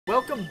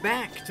Welcome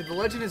back to The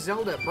Legend of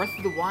Zelda Breath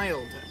of the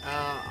Wild.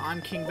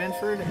 I'm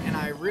Kingbenford, and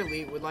I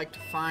really would like to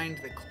find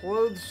the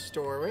clothes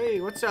store.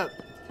 Hey, what's up?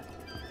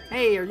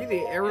 Hey, are you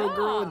the arrow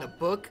girl in the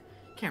book?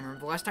 Can't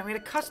remember the last time we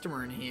had a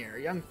customer in here.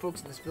 Young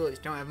folks in this village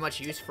don't have much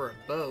use for a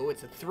bow.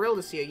 It's a thrill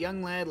to see a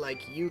young lad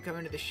like you come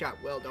into the shop.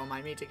 Well, don't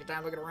mind me. Take your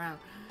time looking around.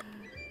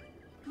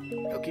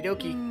 Okie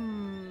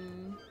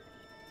dokie.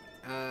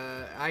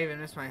 I even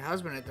miss my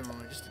husband at the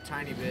moment, just a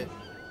tiny bit.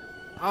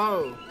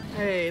 Oh,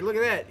 hey, look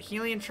at that.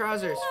 Helium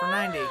trousers for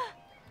 90.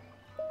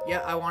 Yeah,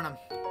 I want them.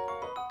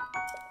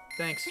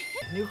 Thanks.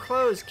 New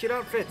clothes, cute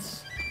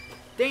outfits.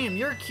 Damn,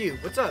 you're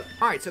cute. What's up?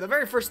 Alright, so the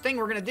very first thing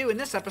we're going to do in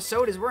this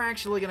episode is we're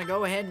actually going to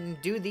go ahead and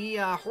do the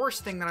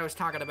horse thing that I was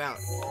talking about.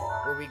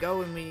 Where we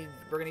go and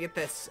we're going to get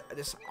this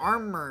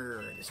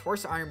armor, this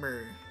horse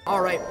armor.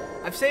 Alright,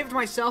 I've saved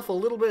myself a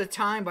little bit of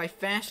time by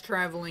fast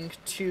traveling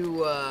to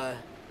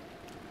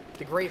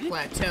the Great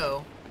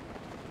Plateau.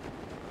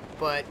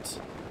 But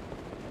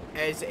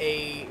as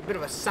a bit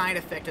of a side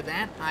effect of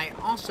that, I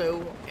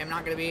also am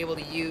not going to be able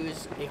to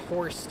use a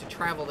horse to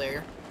travel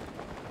there.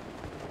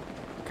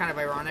 Kind of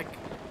ironic.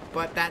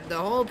 But the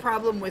whole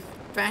problem with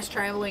fast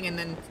traveling and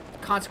then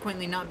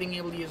consequently not being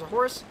able to use a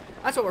horse,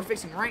 that's what we're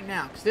fixing right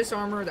now. Because this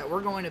armor that we're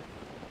going to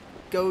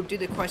go do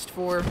the quest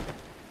for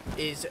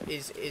is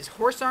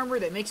horse armor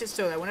that makes it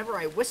so that whenever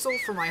I whistle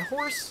for my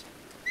horse...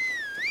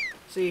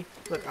 See,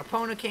 look,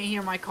 Epona can't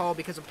hear my call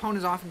because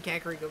Epona's off in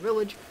Kakariko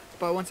Village.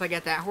 But once I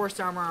get that horse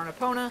armor on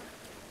Epona,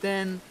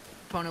 then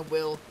Epona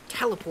will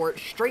teleport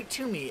straight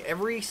to me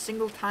every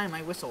single time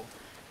I whistle.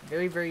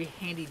 Very, very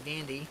handy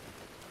dandy.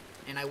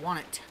 And I want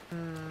it.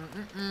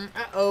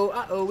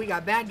 Uh-oh, we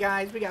got bad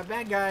guys,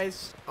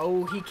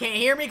 Oh, he can't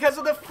hear me because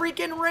of the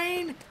freaking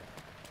rain!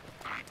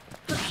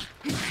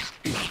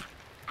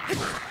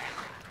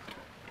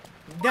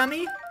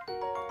 Dummy!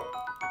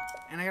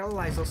 And I got a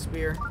Lysol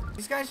spear.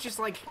 These guys just,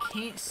 like,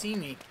 can't see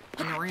me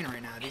in the rain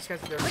right now. These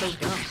guys, they're so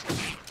dumb.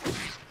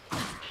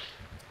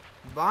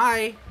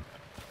 Bye!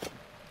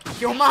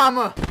 Yo,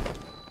 mama!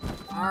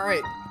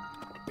 Alright.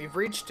 We've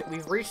reached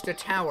a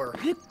tower.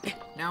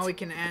 Now we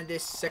can add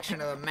this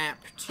section of the map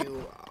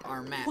to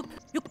our map.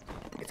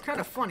 It's kind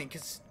of funny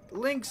because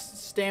Link's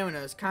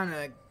stamina is kind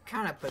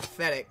of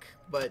pathetic,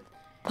 but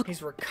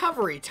his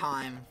recovery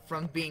time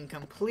from being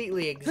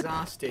completely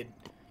exhausted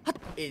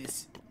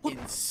is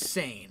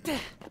insane.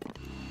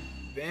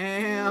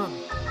 Bam!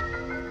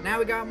 Now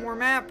we got more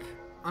map.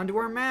 Onto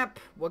our map.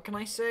 What can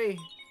I say?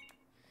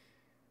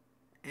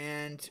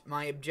 And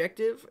my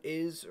objective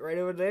is right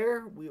over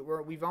there.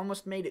 We've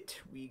almost made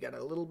it. We got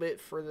a little bit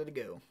further to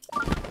go.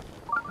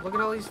 Look at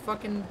all these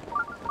fucking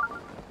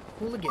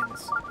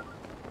hooligans.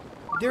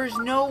 There's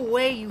no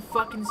way you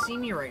fucking see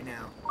me right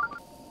now.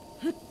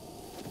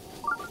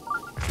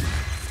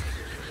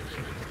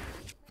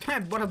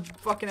 What a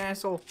fucking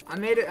asshole. I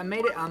made it.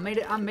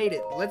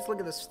 Let's look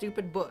at the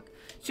stupid book.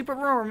 Super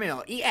Rumor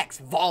Mill, EX,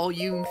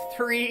 Volume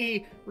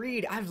 3.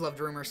 Read. I've loved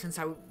rumors since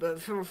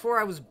before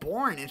I was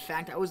born. In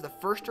fact, I was the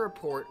first to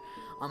report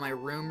on my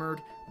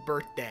rumored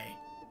birthday.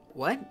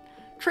 What?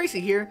 Tracy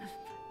here.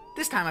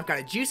 This time I've got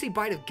a juicy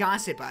bite of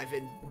gossip I've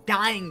been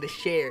dying to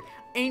share.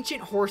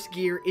 Ancient horse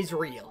gear is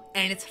real,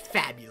 and it's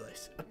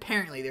fabulous.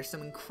 Apparently, there's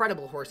some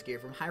incredible horse gear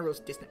from Hyrule's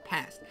distant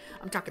past.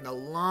 I'm talking the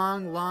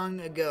long, long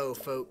ago,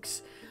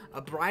 folks.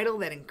 A bridle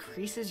that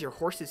increases your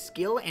horse's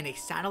skill, and a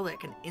saddle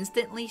that can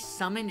instantly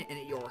summon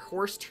your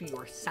horse to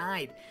your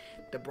side.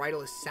 The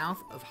bridle is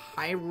south of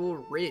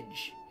Hyrule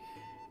Ridge,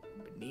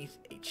 beneath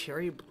a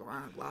cherry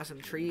blossom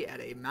tree at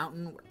a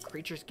mountain where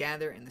creatures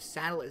gather, and the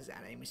saddle is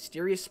at a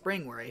mysterious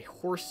spring where a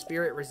horse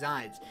spirit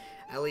resides.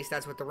 At least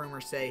that's what the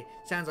rumors say.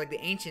 Sounds like the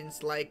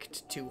ancients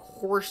liked to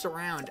horse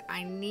around.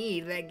 I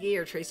need that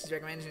gear. Tracy's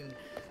recommendation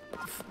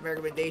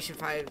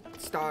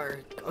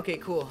 5-star. Okay,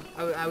 cool.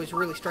 I was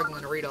really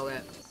struggling to read all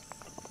that.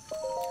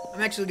 I'm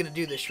actually gonna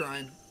do this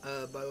shrine,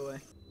 by the way.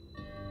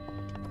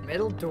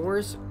 Metal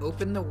doors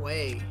open the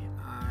way.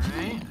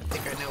 Alright, I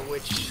think I know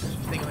which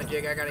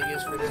thingamajig I gotta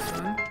use for this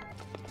one.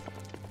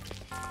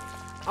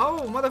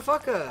 Oh,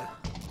 motherfucker!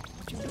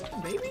 What you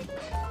doing, baby?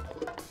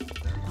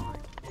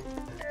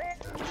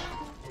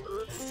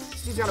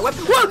 He's got a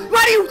weapon. Whoa!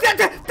 What are you?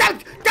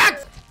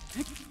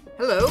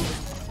 Hello?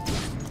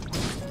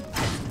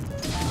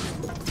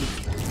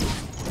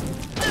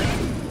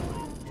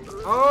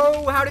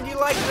 Oh, how did you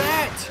like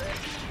that?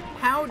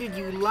 How did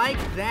you like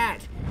that?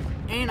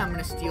 And I'm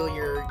gonna steal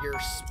your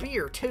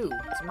spear too.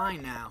 It's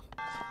mine now.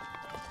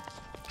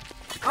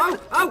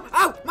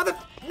 Oh, mother,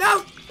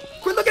 no!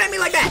 Quit looking at me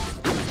like that!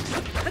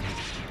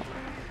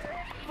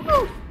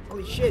 Woo!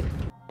 Holy shit.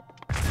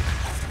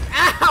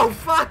 Ow,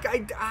 fuck!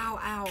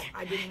 Ow.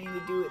 I didn't mean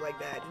to do it like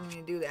that. I didn't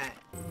mean to do that.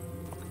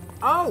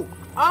 Oh!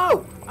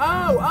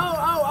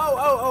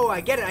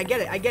 I get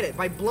it.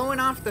 By blowing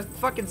off the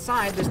fucking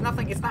side, there's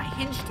nothing, it's not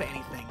hinged to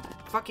anything.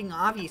 Fucking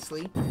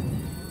obviously.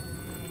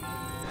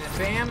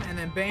 And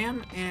then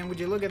bam, and would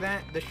you look at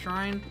that? The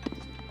shrine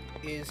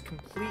is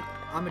complete.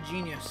 I'm a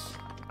genius.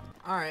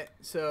 Alright,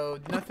 so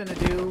nothing to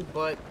do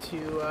but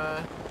to,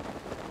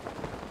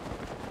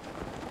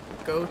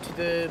 go to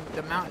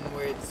the mountain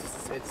where it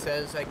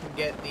says I can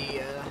get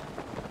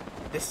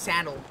the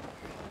saddle.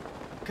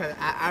 Cause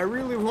I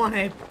really want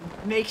to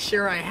make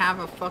sure I have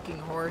a fucking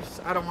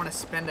horse. I don't want to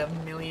spend a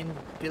million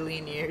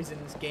billion years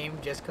in this game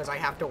just because I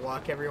have to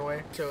walk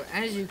everywhere. So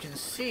as you can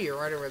see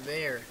right over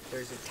there,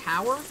 there's a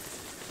tower.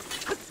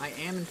 I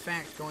am in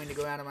fact going to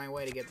go out of my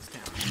way to get this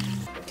tower.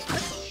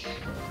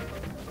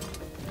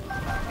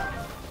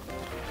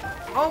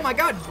 Oh my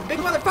god, big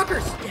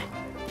motherfuckers!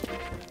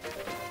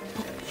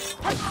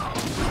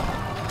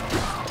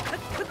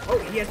 Oh,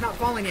 he has not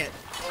fallen yet.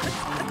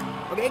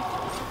 Okay.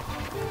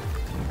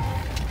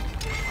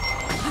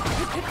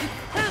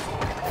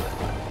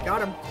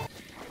 Got him.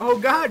 Oh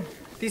god,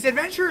 these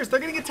adventurers, they're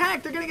getting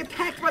attacked. They're getting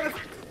attacked by the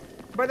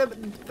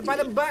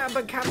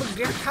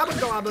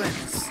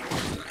goblins.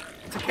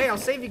 It's okay, I'll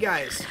save you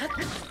guys.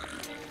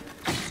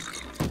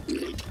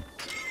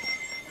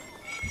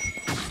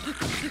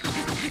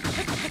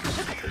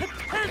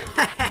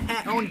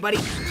 Owned, buddy.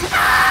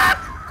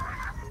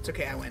 It's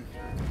okay, I win.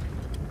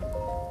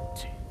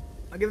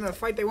 I'll give them a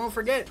fight they won't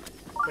forget,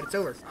 but it's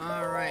over.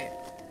 All right.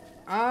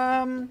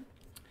 I'll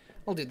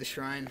do the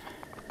shrine.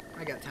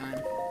 I got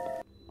time.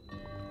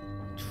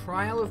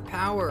 Trial of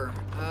power.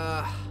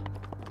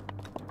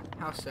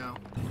 How so?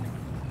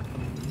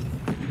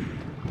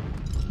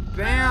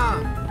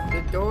 Bam!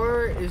 The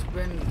door has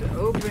been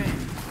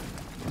opened.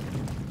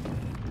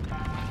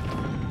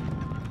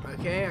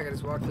 Okay, I gotta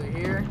just walk through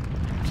here.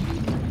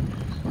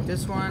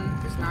 This one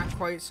is not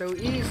quite so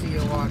easy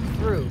to walk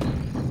through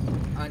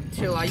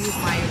until I use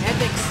my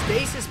epic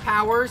stasis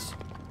powers.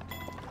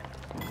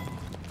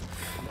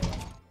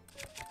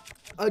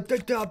 The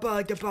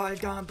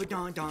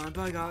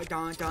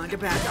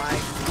bad guy.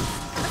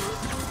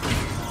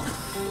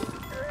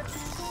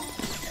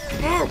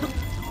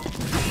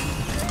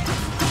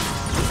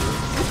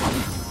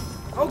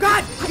 Oh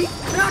god! He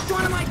knocked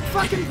one of my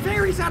fucking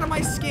fairies out of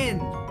my skin!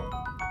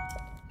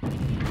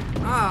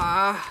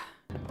 Ah.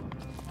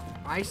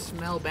 I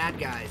smell bad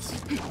guys.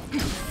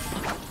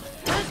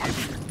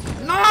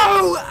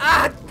 No!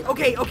 Ah!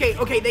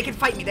 Okay, they can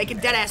fight me. They can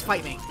deadass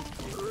fight me.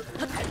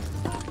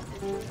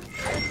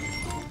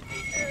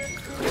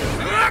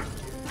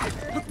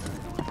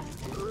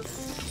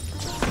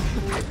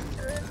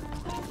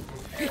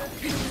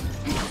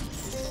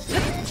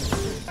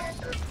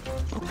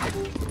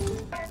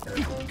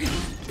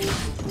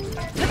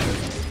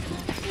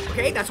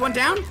 Okay, that's one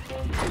down.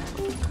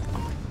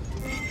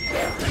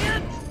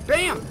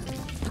 Bam!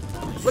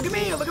 Look at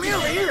me over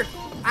here!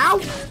 Ow!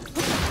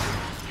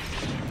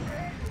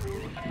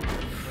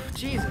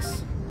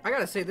 Jesus. I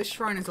gotta say, this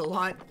shrine is a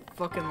lot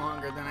fucking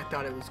longer than I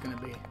thought it was gonna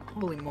be.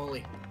 Holy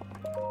moly.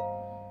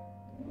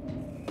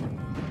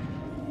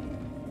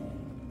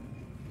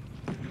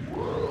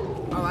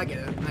 Oh, I get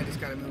it. I just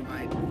gotta move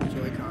my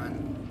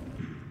Joy-Con.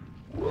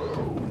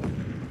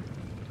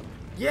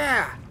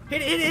 Yeah!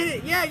 Hit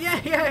it!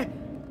 Yeah!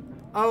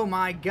 Oh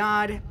my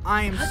god,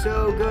 I am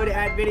so good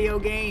at video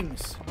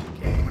games.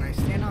 Okay, when I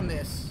stand on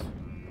this,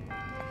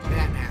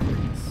 that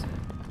happens.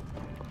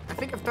 I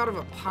think I've thought of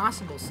a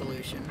possible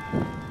solution.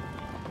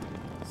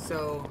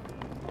 So,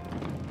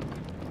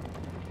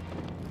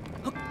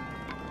 if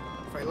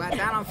I light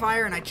that on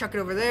fire and I chuck it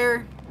over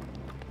there,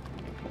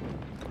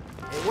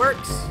 it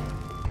works.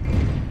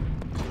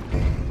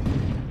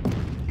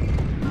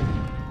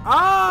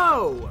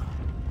 Oh!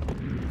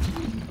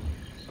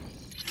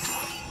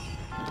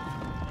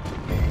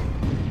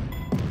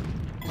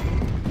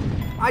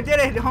 I did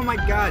it! Oh my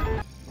god.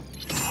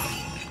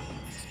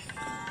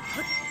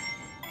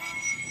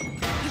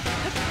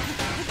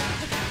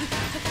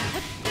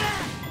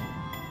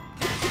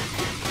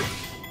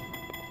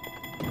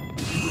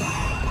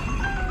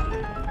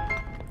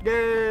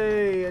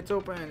 Yay! It's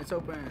open, it's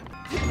open.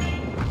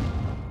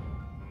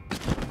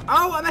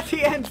 Oh, I'm at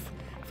the end!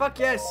 Fuck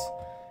yes!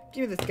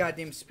 Give me this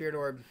goddamn spirit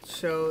orb.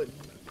 So,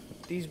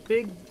 these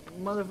big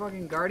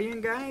motherfucking guardian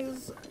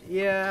guys?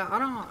 Yeah, I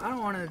don't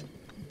want to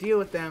deal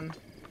with them.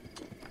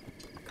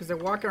 Because they're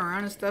walking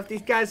around and stuff.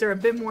 These guys are a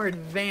bit more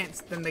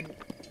advanced than the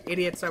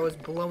idiots I was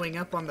blowing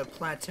up on the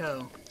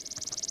plateau.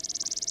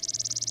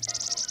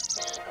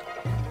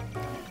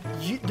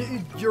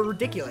 You're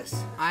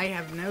ridiculous. I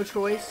have no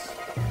choice.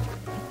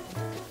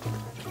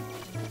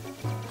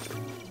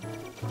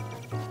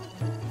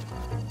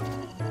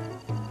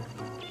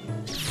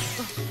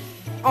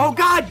 Oh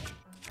god!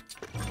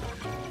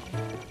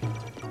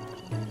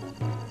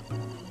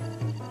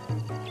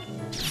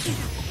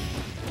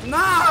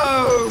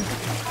 No!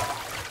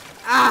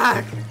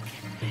 Ah!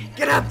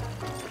 Get up!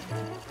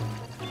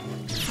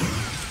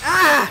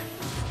 Ah!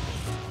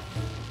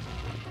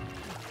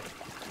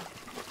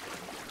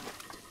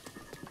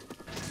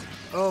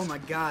 Oh my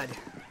god.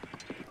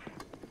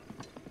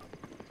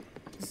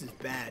 This is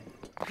bad.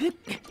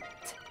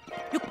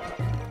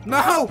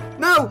 No!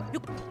 No!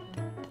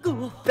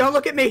 Don't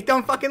look at me!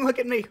 Don't fucking look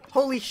at me!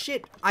 Holy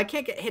shit! I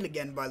can't get hit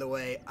again, by the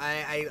way.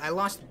 I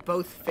lost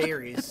both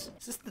fairies.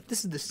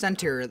 This is the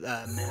center of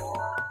the map.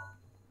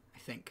 I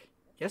think.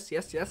 Yes,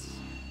 yes, yes.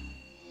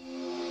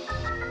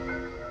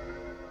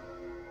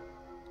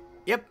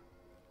 Yep.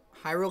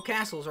 Hyrule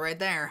Castle's right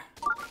there.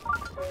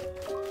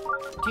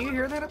 Do you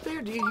hear that up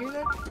there? Do you hear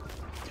that?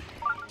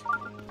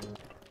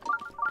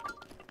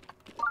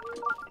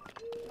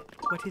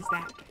 What is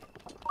that?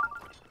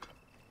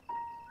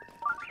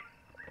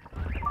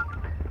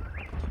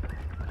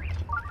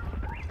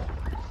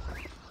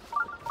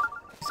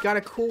 He's got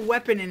a cool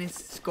weapon in his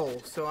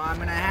skull, so I'm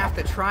gonna have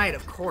to try it,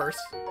 of course.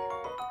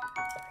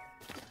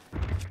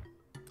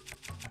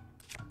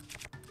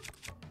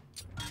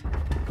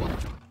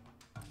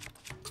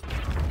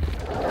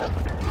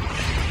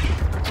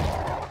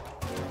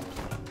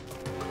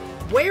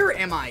 Where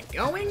am I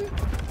going?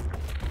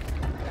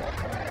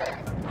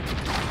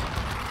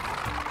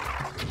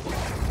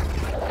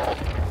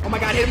 Oh my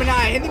god, hit him in the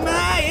eye, hit him in the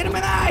eye, hit him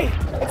in the eye!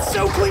 It's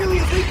so clearly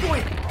a weak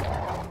point!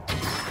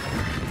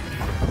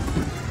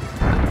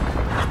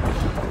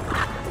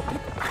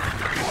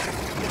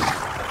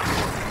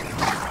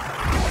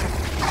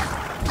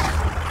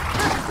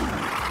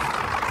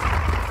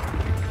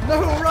 No,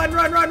 run,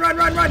 run, run, run,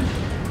 run, run!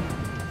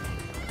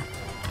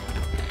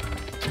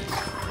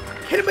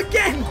 Hit him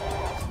again!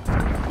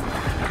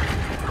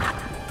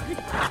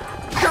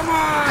 Come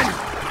on!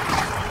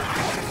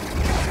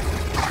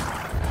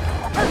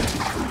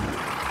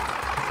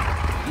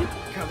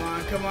 Come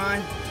on, come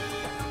on.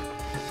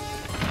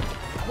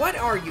 What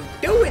are you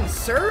doing,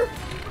 sir?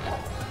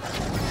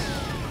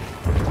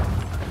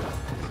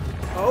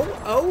 Oh,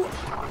 oh.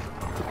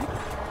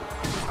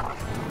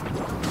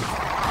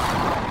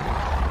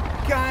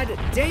 God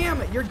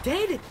damn, you're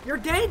dead. You're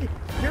dead.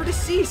 You're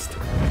deceased.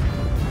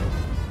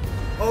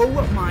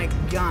 Oh my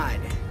god.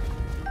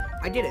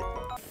 I did it.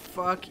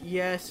 Fuck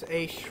yes,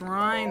 a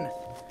shrine.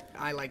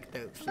 I like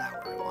the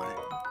flower, I want it.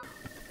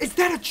 Is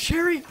that a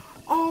cherry?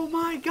 Oh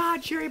my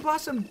god, cherry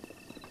blossom.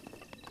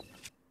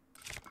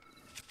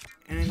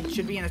 And it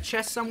should be in a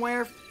chest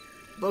somewhere.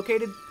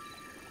 Located.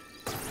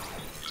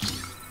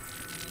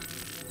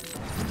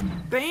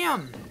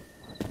 Bam!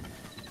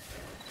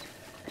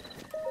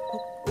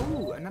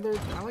 Ooh, another,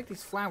 I like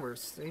these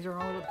flowers. These are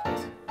all over the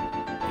place.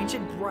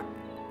 Ancient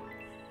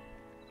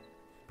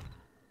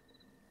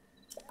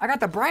I got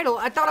the bridle.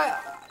 I thought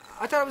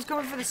I was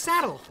going for the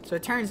saddle. So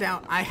it turns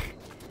out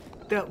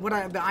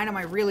the item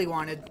I really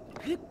wanted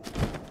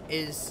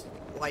is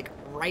like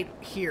right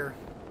here.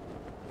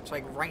 It's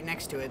like right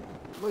next to it.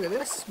 Look at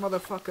this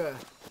motherfucker.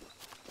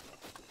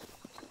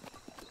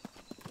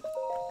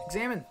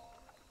 Examine.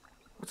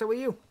 What's up with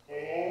you?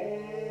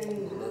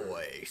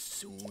 Boy,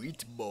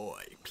 sweet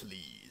boy,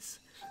 please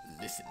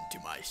listen to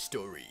my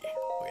story.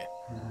 Okay.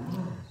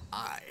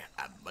 I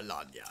am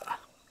Melania.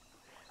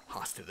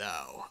 Hast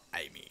thou,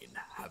 I mean,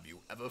 have you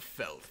ever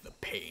felt the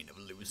pain of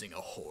losing a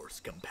horse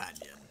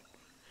companion?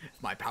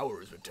 If my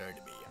powers return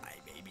to me, I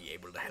may be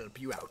able to help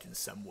you out in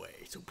some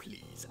way, so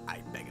please,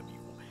 I beg of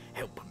you,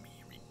 help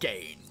me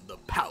regain the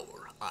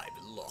power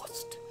I've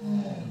lost.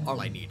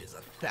 All I need is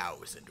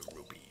 1,000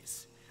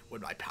 rupees.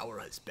 When my power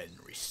has been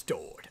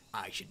restored,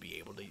 I should be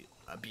able to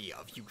be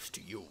of use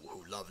to you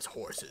who loves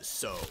horses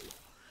so.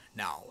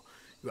 Now,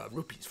 you have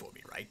rupees for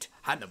me, right?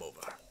 Hand them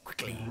over,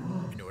 quickly.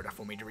 In order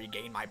for me to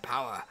regain my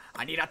power,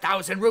 I need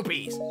 1,000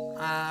 rupees!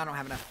 I don't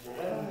have enough.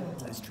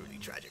 That's truly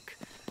tragic.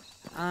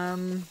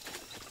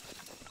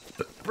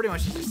 Pretty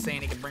much he's just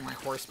saying he can bring my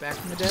horse back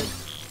from the dead.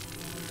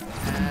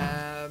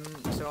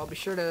 So I'll be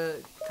sure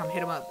to come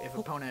hit him up if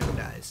Epona ever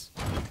dies.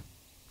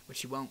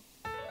 Which he won't.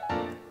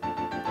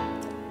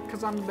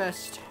 Because I'm the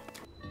best.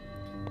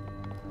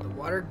 The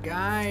water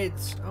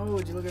guides. Oh,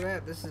 would you look at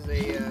that? This is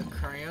a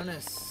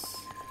Cryonis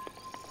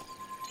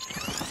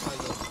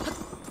puzzle.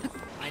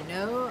 I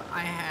know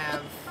I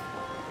have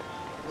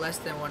less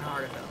than 1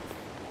 heart of health.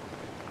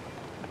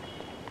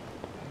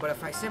 But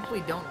if I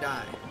simply don't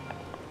die,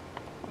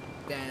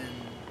 then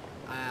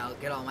I'll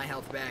get all my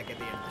health back at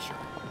the end of the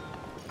shrine.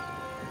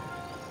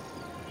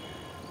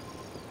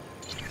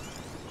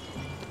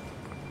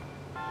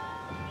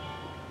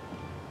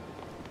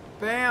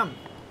 Bam!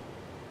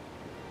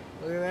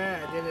 Look at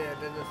that, I did it, I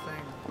did the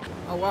thing.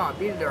 Oh wow, I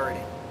beat it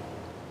already.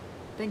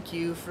 Thank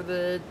you for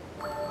the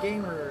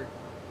gamer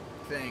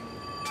thing.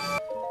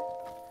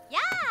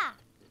 Yeah!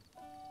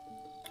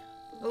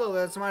 Hello,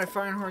 that's a mighty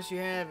fine horse you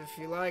have. If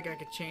you like, I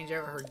could change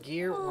out her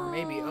gear, or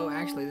maybe, oh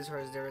actually this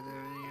horse is different than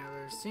any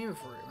I've ever seen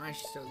before. Right,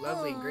 she's so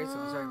lovely and graceful.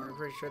 I'm sorry, but I'm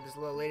pretty sure this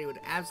little lady would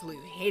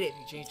absolutely hate it if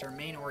you changed her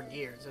mane or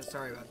gear, so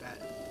sorry about that.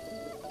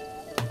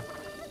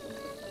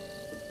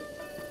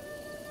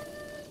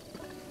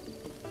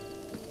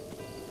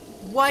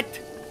 What?